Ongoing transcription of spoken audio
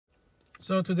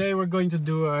So today we're going to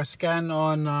do a scan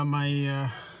on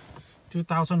my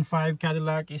 2005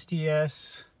 Cadillac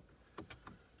STS.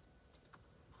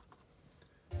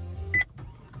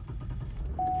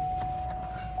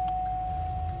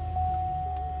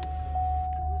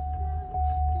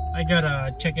 I got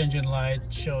a check engine light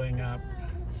showing up,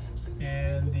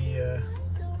 and the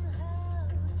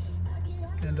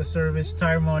service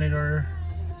tire monitor.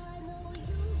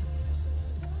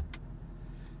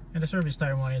 And the service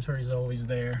tire monitor is always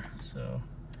there, so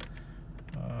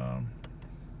I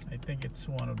think it's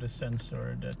one of the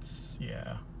sensor that's,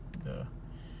 yeah, the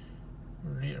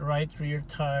right rear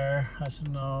tire has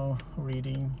no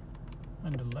reading,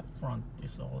 and the left front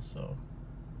is also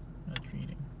not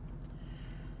reading.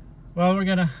 Well, we're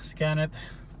gonna scan it,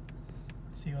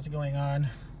 see what's going on.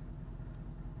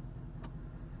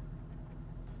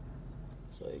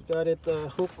 So I got it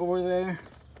hooked over there.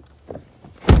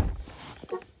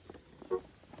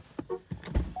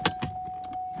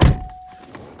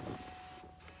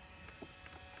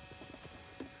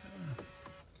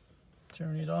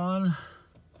 Turn it on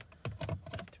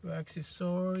to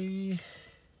accessory.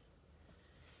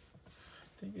 I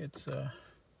think it's yeah,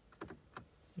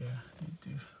 need to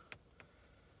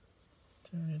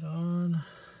turn it on.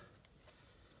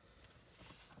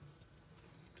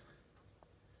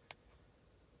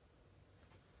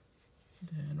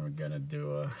 Then we're gonna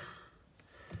do a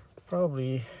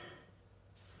probably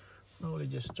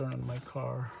just turn on my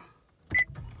car.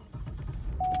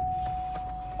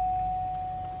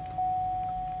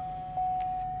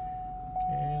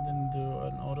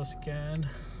 Auto scan.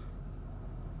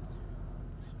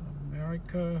 So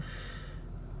America,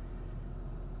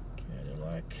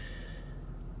 Cadillac.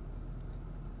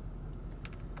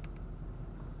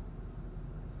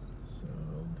 So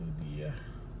we'll do the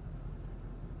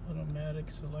automatic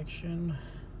selection.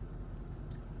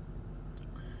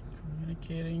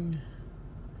 Communicating.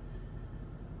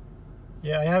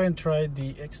 Yeah, I haven't tried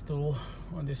the XTOOL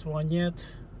on this one yet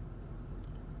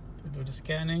to do the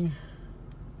scanning.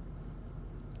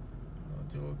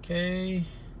 Do okay.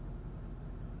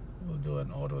 We'll do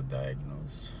an auto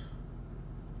diagnose.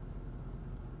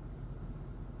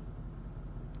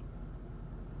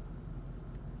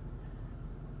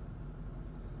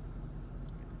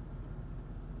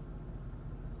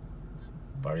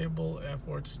 Variable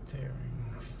effort steering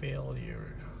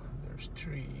failure. There's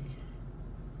 3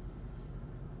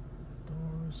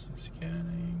 doors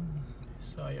scanning.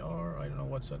 SIR. I don't know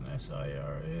what's an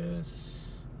SIR is.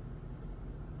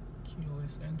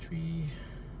 Keyless entry.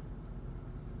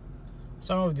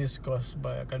 Some of this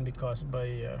can be caused by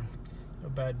a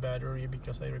bad battery,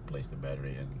 because I replaced the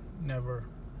battery and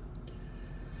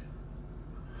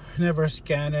never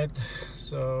scan it,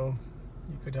 so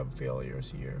you could have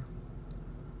failures here.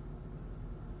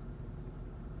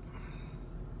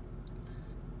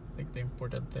 I think the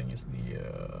important thing is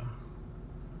the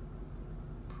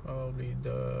probably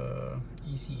the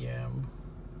ECM,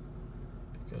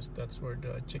 because that's where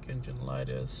the check engine light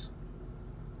is.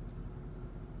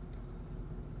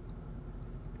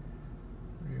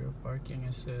 Rear parking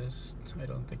assist. I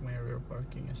don't think my rear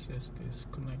parking assist is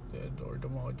connected, or the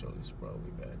module is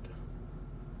probably bad.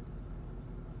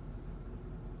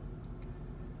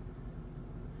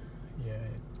 Yeah,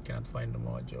 I cannot find the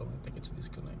module. I think it's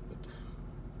disconnected.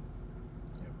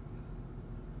 Yep.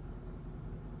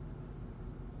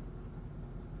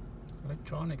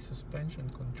 Electronic suspension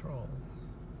control.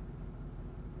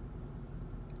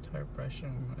 Tire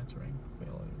pressure monitoring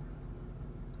failure.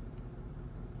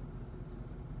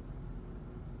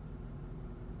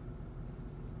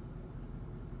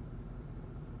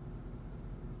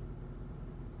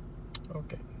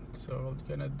 Okay, so I'm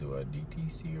gonna do a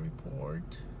DTC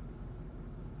report.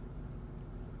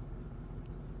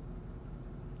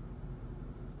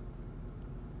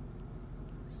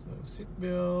 So seat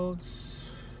belts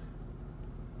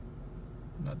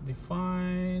not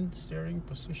defined, steering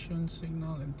position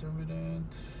signal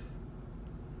intermittent,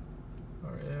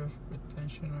 RF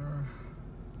retentioner,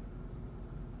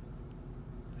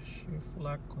 shift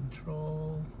lock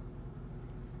control,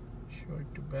 short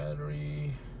to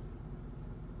battery.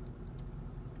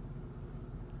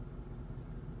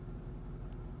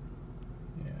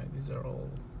 Yeah, these are all.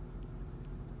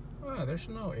 There's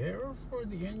no error for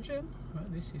the engine.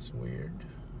 This is weird.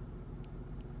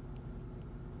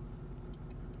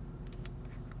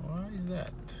 Why is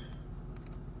that?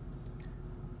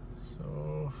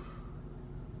 So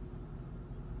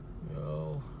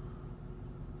we'll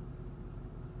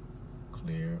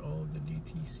clear all the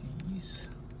DTCs.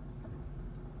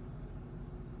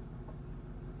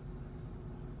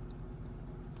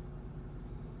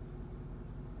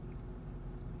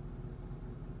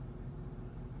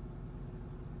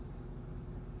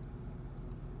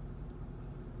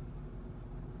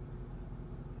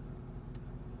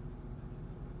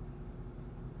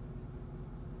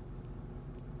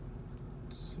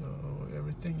 So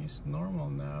everything is normal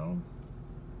now,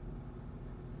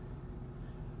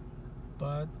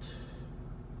 but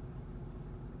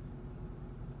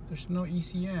there's no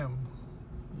ECM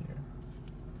here,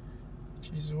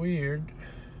 which is weird.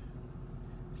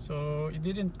 So it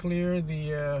didn't clear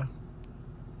the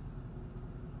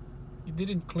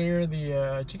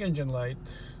check engine light.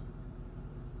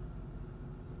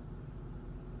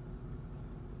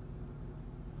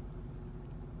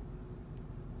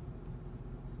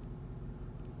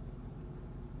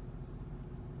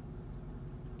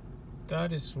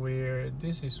 That is weird.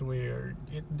 This is weird.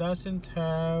 It doesn't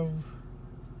have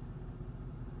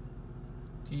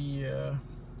the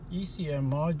ECM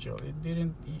module. It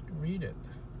didn't read it.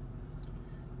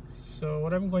 So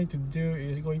what I'm going to do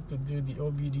is going to do the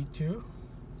OBD2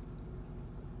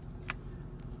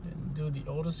 and do the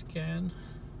auto scan.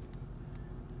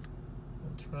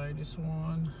 We'll try this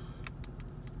one.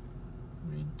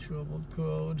 Read troubled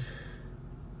code.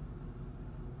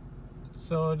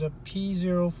 So the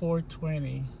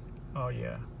P0420, oh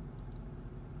yeah.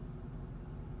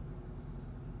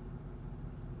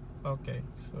 Okay,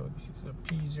 so this is a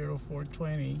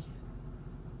P0420.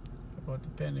 About the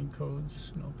pending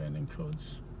codes, no pending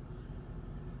codes.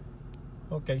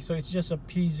 Okay, so it's just a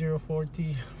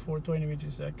P0420, which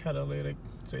is a catalytic.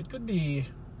 So it could be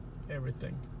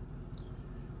everything.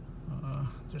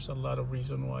 There's a lot of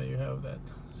reason why you have that.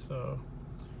 So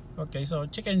okay, so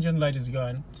check engine light is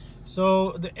gone.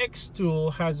 So the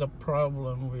XTOOL has a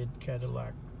problem with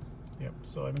Cadillac. Yep,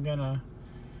 so I'm gonna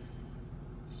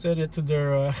send it to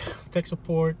their tech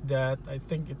support that I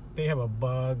think they have a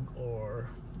bug, or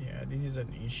yeah, this is an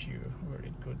issue where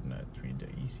it could not read the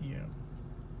ECM.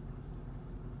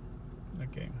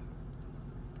 Okay.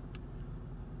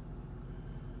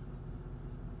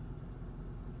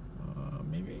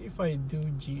 Maybe if I do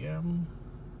GM,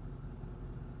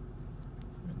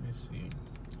 let me see.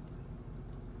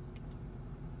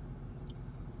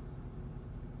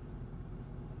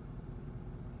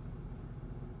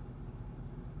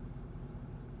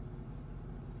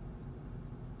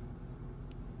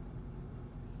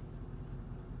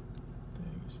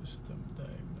 System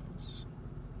diagnose.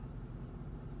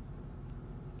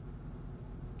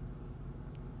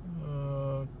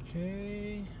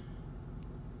 Okay.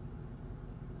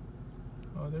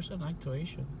 Oh, there's an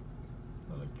actuation.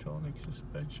 Electronic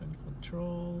suspension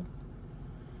control.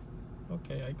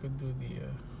 Okay, I could do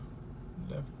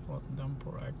the left front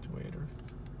damper actuator.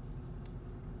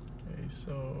 Okay,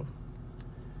 so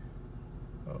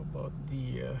how about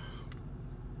the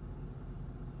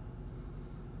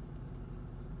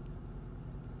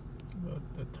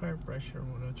tire pressure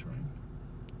monitoring?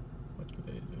 What could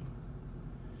I do?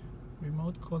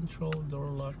 Remote control door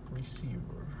lock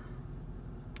receiver.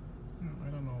 I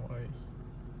don't know why. You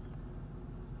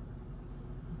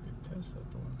could test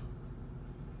that one.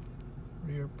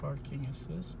 Rear parking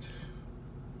assist.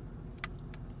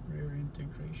 Rear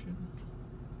integration.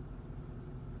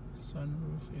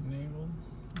 Sunroof enable.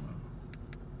 Oh.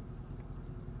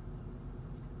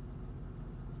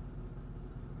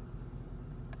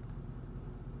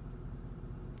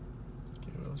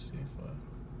 Okay, we'll see if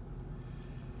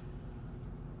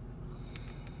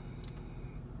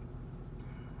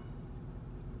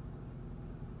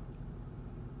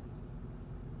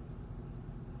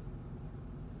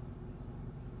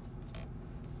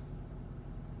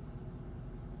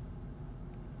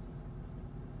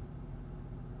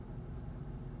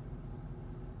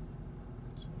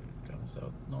so it comes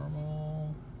out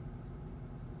normal.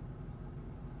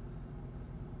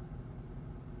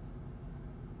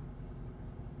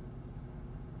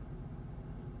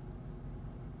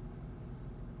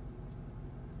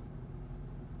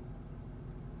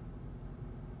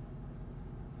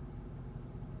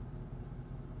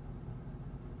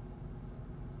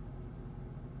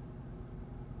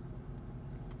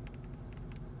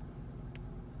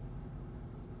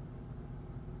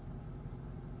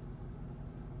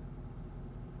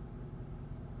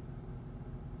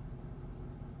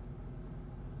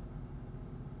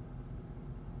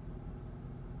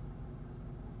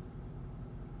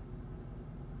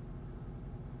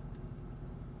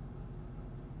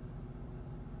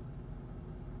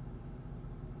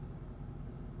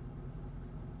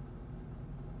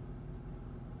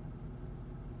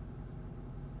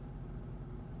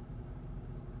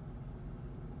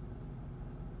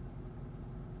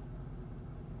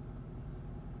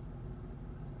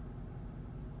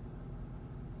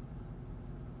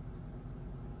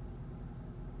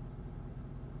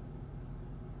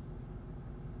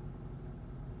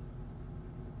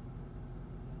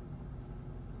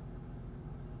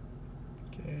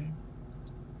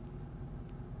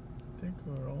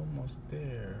 we're almost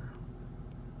there.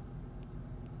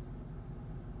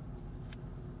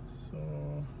 So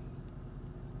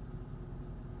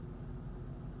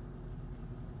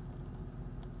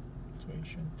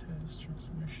actuation test,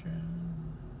 transmission.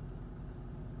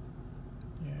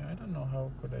 Yeah, I don't know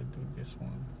how could I do this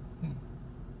one.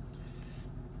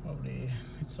 Probably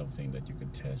it's something that you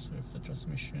could test if the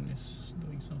transmission is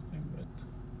doing something, but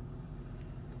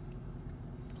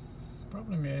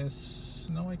problem is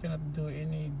now I cannot do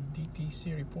any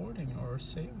DTC reporting or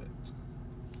save it.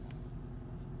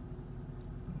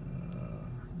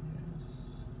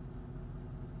 Yes.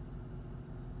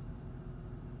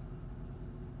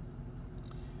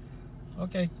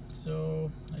 Okay,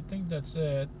 so I think that's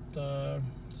it.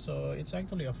 So it's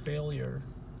actually a failure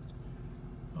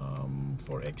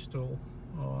for XTOOL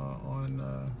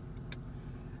on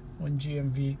GM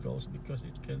vehicles, because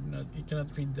it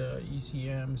cannot read the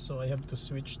ECM, so I have to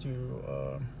switch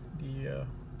to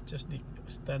just the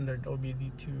standard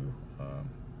OBD2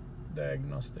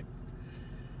 diagnostic.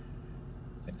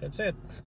 I think that's it.